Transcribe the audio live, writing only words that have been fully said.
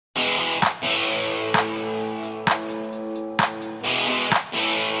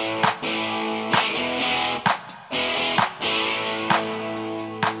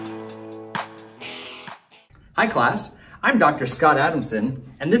Hi class, I'm Dr. Scott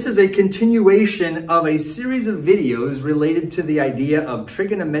Adamson, and this is a continuation of a series of videos related to the idea of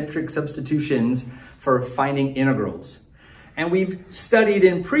trigonometric substitutions for finding integrals. And we've studied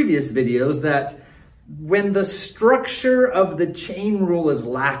in previous videos that when the structure of the chain rule is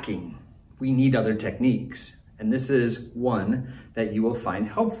lacking, we need other techniques. And this is one that you will find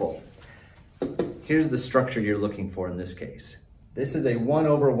helpful. Here's the structure you're looking for in this case. This is a 1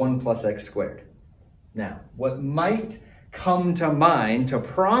 over 1 plus x squared. Now, what might come to mind to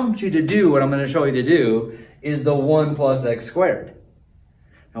prompt you to do what I'm going to show you to do is the 1 plus x squared.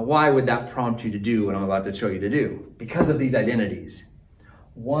 Now, why would that prompt you to do what I'm about to show you to do? Because of these identities.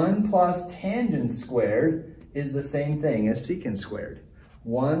 1 plus tangent squared is the same thing as secant squared.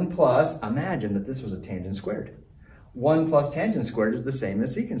 1 plus, imagine that this was a tangent squared. 1 plus tangent squared is the same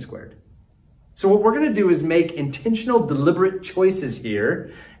as secant squared. So what we're going to do is make intentional, deliberate choices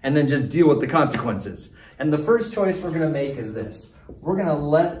here and then just deal with the consequences. And the first choice we're going to make is this. We're going to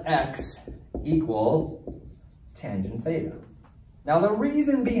let x equal tangent theta. Now the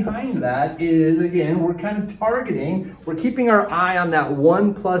reason behind that is, again, we're kind of targeting, we're keeping our eye on that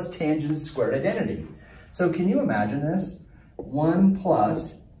 1 plus tangent squared identity. So can you imagine this? 1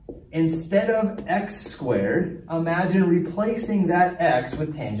 plus, instead of x squared, imagine replacing that x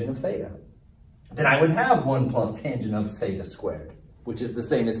with tangent of theta. Then I would have 1 plus tangent of theta squared, which is the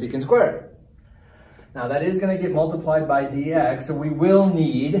same as secant squared. Now that is going to get multiplied by dx, so we will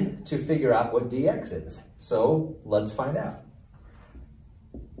need to figure out what dx is. So let's find out.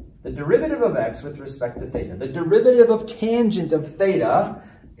 The derivative of x with respect to theta. The derivative of tangent of theta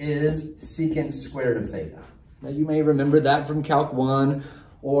is secant squared of theta. Now you may remember that from Calc 1,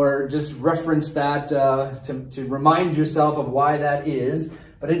 or just reference that to remind yourself of why that is,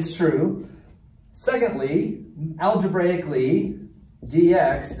 but it's true. Secondly, algebraically,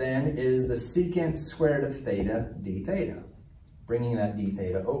 dx then is the secant squared of theta d theta, bringing that d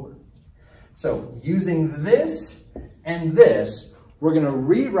theta over. So using this and this, we're going to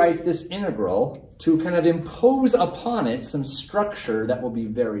rewrite this integral to kind of impose upon it some structure that will be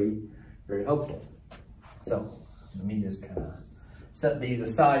very, very helpful. So let me just kind of set these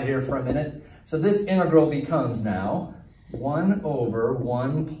aside here for a minute. So this integral becomes now 1 over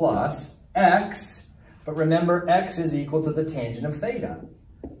 1 plus x, but remember x is equal to the tangent of theta.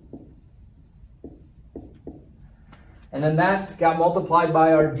 And then that got multiplied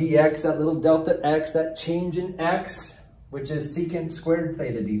by our dx, that little delta x, that change in x, which is secant squared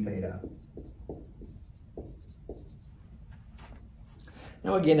theta d theta.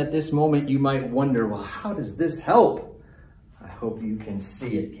 Now again, at this moment, you might wonder, well, how does this help? I hope you can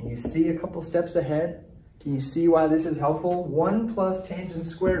see it. Can you see a couple steps ahead? Can you see why this is helpful? 1 plus tangent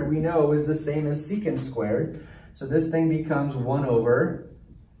squared, we know, is the same as secant squared. So this thing becomes 1 over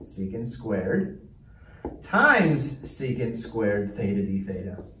secant squared times secant squared theta d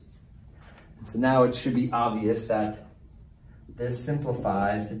theta. And so now it should be obvious that this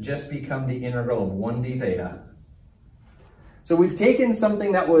simplifies to just become the integral of 1 d theta. So we've taken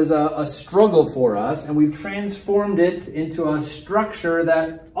something that was a struggle for us and we've transformed it into a structure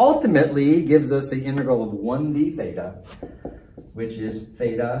that ultimately gives us the integral of 1 d theta, which is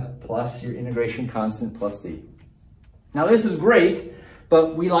theta plus your integration constant plus c. Now this is great,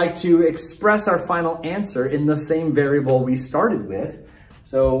 but we like to express our final answer in the same variable we started with.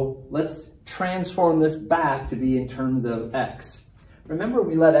 So let's transform this back to be in terms of x. Remember,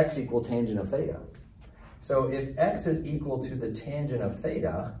 we let x equal tangent of theta. So if x is equal to the tangent of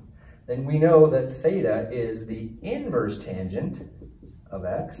theta, then we know that theta is the inverse tangent of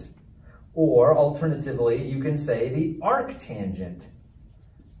x, or alternatively, you can say the arctangent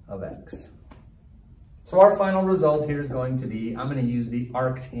of x. So our final result here is going to be, I'm going to use the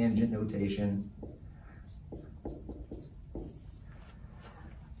arctangent notation.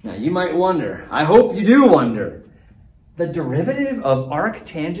 Now you might wonder, I hope you do wonder, the derivative of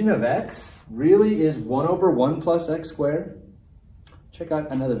arctangent of x really is 1 over 1 plus x squared? Check out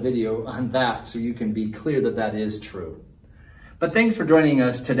another video on that so you can be clear that that is true. But thanks for joining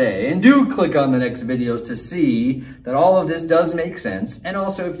us today, and do click on the next videos to see that all of this does make sense, and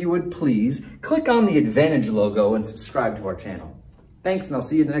also if you would please click on the EdVantage logo and subscribe to our channel. Thanks, and I'll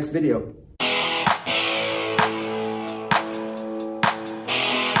see you in the next video.